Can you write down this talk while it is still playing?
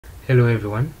Hello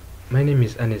everyone, my name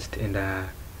is Ernest and I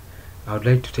would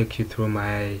like to take you through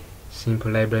my simple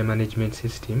library management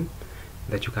system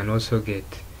that you can also get.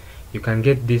 You can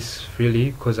get this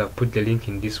freely because I've put the link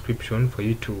in description for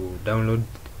you to download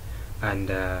and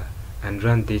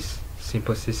run this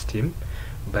simple system.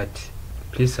 But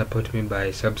please support me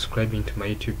by subscribing to my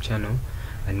YouTube channel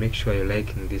and make sure you're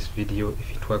liking this video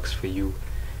if it works for you.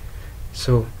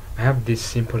 So I have this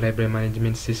simple library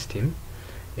management system,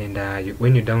 and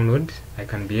when you download, I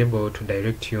can be able to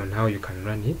direct you on how you can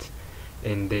run it,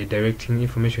 and the directing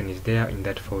information is there in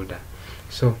that folder.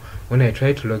 So when I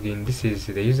try to log in, this is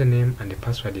the username and the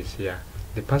password is here.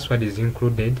 The password is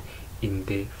included in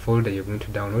the folder you're going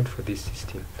to download for this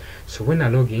system. So when I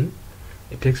log in,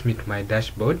 it takes me to my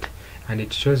dashboard and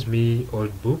it shows me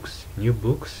old books, new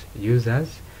books,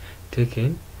 users,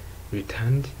 taken,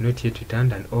 returned, not yet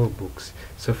returned, and all books.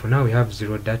 So for now we have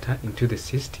 0 data into the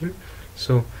system.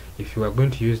 So if you are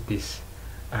going to use this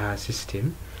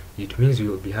system, it means you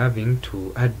will be having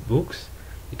to add books.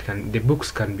 The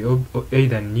books can be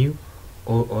either new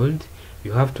or old.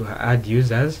 You have to add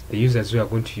users, the users who are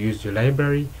going to use your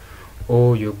library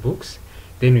or your books.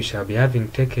 Then we shall be having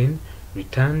taken,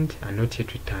 returned, and not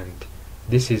yet returned.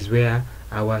 This is where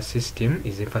our system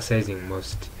is emphasizing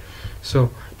most.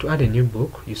 So to add a new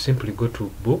book, you simply go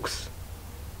to books.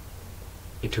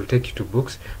 It will take you to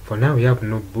books. For now we have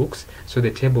no books, so the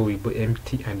table will be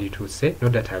empty and it will say no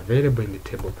data available in the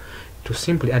table. To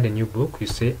simply add a new book, you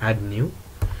say add new.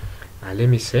 Let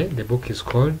me say the book is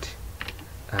called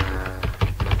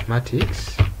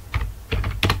Mathematics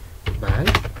by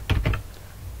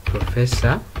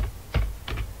Professor,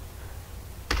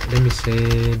 let me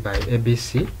say by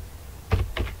ABC.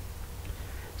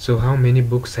 So how many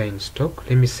books are in stock?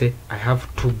 Let me say I have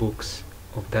 2 books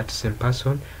of that same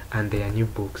person and they are new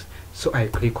books. So I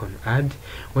click on add.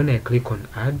 When I click on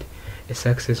add, a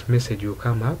success message will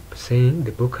come up saying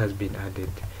the book has been added.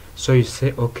 So you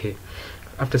say okay.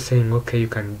 After saying okay, you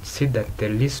can see that the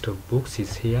list of books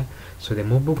is here. So the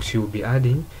more books you will be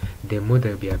adding, the more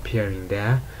they'll be appearing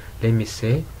there. Let me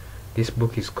say this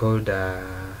book is called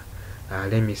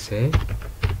let me say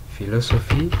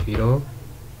philosophy,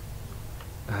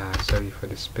 sorry for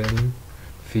the spelling,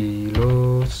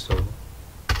 philosophy.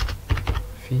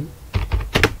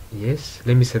 Yes,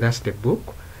 let me say that's the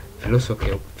book,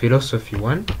 philosophy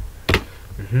 1.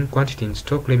 Quantity in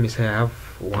stock, let me say I have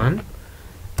 1.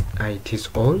 It is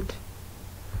old,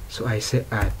 so I say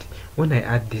add. When I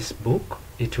add this book,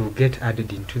 it will get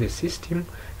added into the system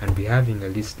and be having a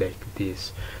list like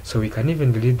this. So we can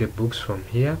even delete the books from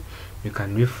here. You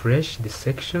can refresh the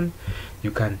section.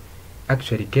 You can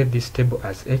actually get this table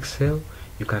as Excel.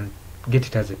 You can get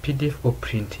it as a PDF or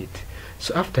print it.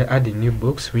 So after adding new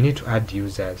books, we need to add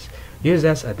users.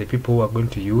 Users are the people who are going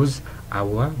to use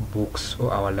our books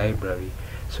or our library.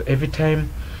 So every time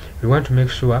we want to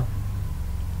make sure,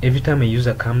 every time a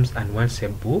user comes and wants a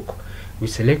book, we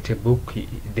select a book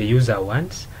the user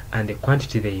wants and the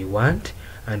quantity they want,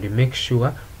 and we make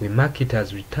sure we mark it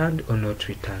as returned or not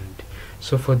returned.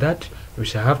 So for that, we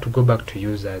shall have to go back to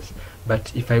users.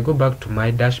 But if I go back to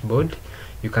my dashboard,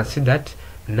 you can see that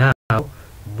now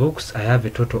books, I have a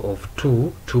total of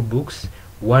two books,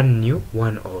 1 new,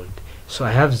 1 old. So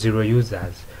I have 0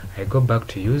 users. I go back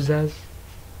to users.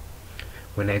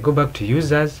 When I go back to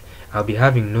users, I'll be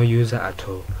having no user at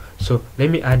all. So let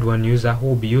me add 1 user who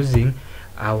will be using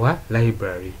our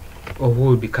library, or who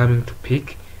will be coming to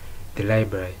pick the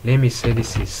library. Let me say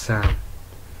this is Sam.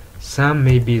 Sam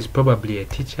maybe is probably a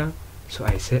teacher, so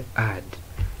I say add.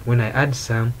 When I add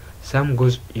Sam, Sam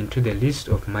goes into the list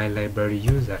of my library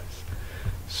users.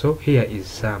 So here is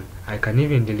Sam. I can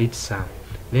even delete Sam.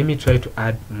 Let me try to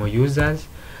add more users.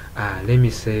 Let me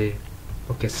say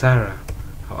okay, Sarah.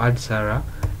 I'll add Sarah.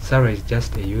 Sarah is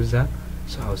just a user,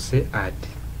 so I'll say add.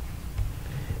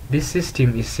 This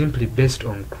system is simply based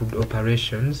on CRUD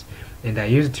operations, and I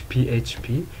used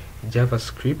PHP,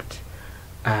 JavaScript,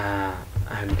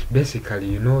 and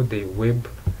basically the web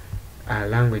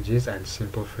languages and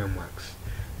simple frameworks.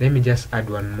 Let me just add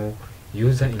 1 more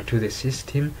user into the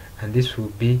system, and this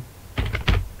will be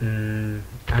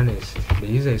Ernest. The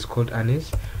user is called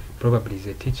Ernest, probably is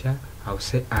a teacher. I'll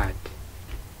say add.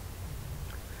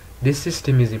 This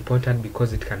system is important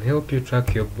because it can help you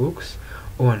track your books,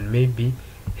 or maybe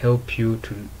help you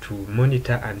to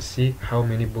monitor and see how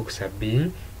many books are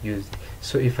being used.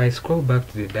 So if I scroll back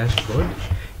to the dashboard,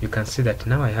 you can see that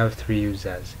now I have 3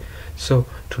 users. So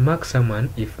to mark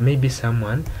someone, if maybe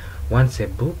someone wants a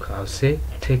book, I'll say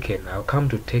taken. I'll come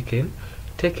to taken.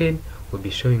 Taken will be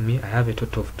showing me I have a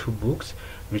total of 2 books.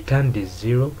 Returned is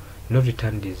 0, not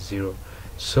returned is 0.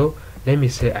 So let me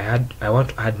say I want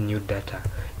to add new data.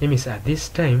 Let me say at this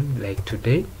time, like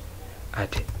today,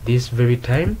 at this very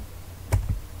time,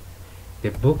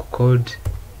 the book called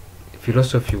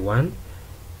Philosophy 1,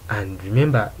 and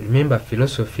remember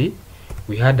philosophy,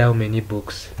 we had how many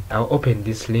books? I'll open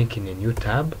this link in a new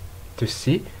tab to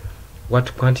see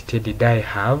what quantity did I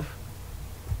have.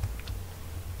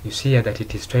 You see here that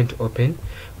it is trying to open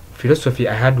philosophy.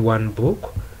 I had one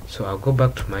book, so I'll go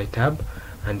back to my tab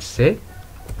and say,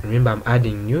 remember I'm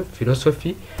adding new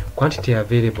philosophy, quantity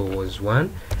available was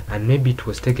 1, and maybe it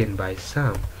was taken by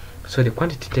Sam, so the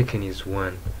quantity taken is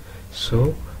 1.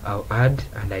 So I'll add,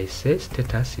 and I say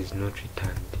status is not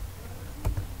returned.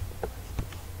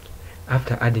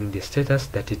 After adding the status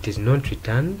that it is not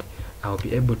returned, I'll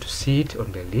be able to see it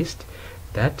on the list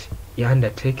that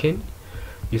undertaken.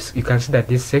 You can see that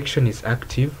this section is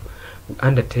active.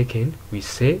 Undertaken, we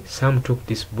say Sam took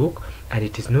this book and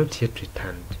it is not yet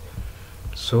returned.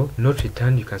 So not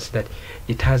returned, you can see that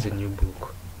it has a new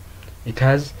book. It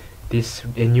has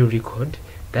a new record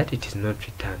that it is not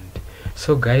returned.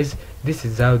 So guys, this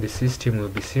is how the system will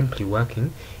be simply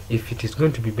working. If it is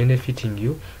going to be benefiting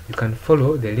you, you can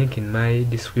follow the link in my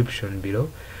description below,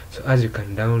 so as you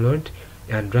can download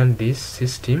and run this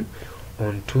system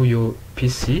onto your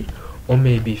PC, or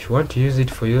maybe if you want to use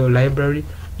it for your library,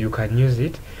 you can use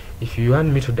it. If you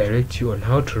want me to direct you on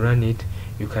how to run it,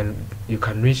 you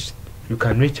can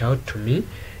reach out to me,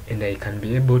 and I can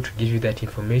be able to give you that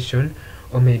information,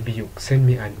 or maybe you send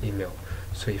me an email.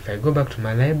 So if I go back to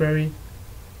my library,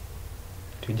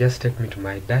 to just take me to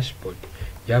my dashboard,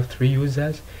 you have 3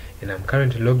 users, and I'm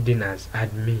currently logged in as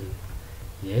admin.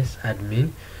 Yes,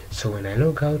 admin. So when I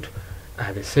log out,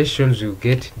 the sessions will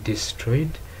get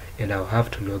destroyed, and I'll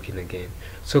have to log in again.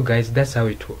 So guys, that's how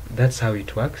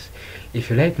it works.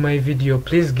 If you like my video,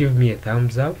 please give me a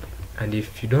thumbs up, and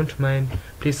if you don't mind,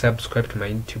 please subscribe to my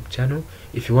YouTube channel.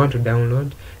 If you want to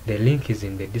download, the link is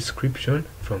in the description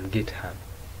from GitHub.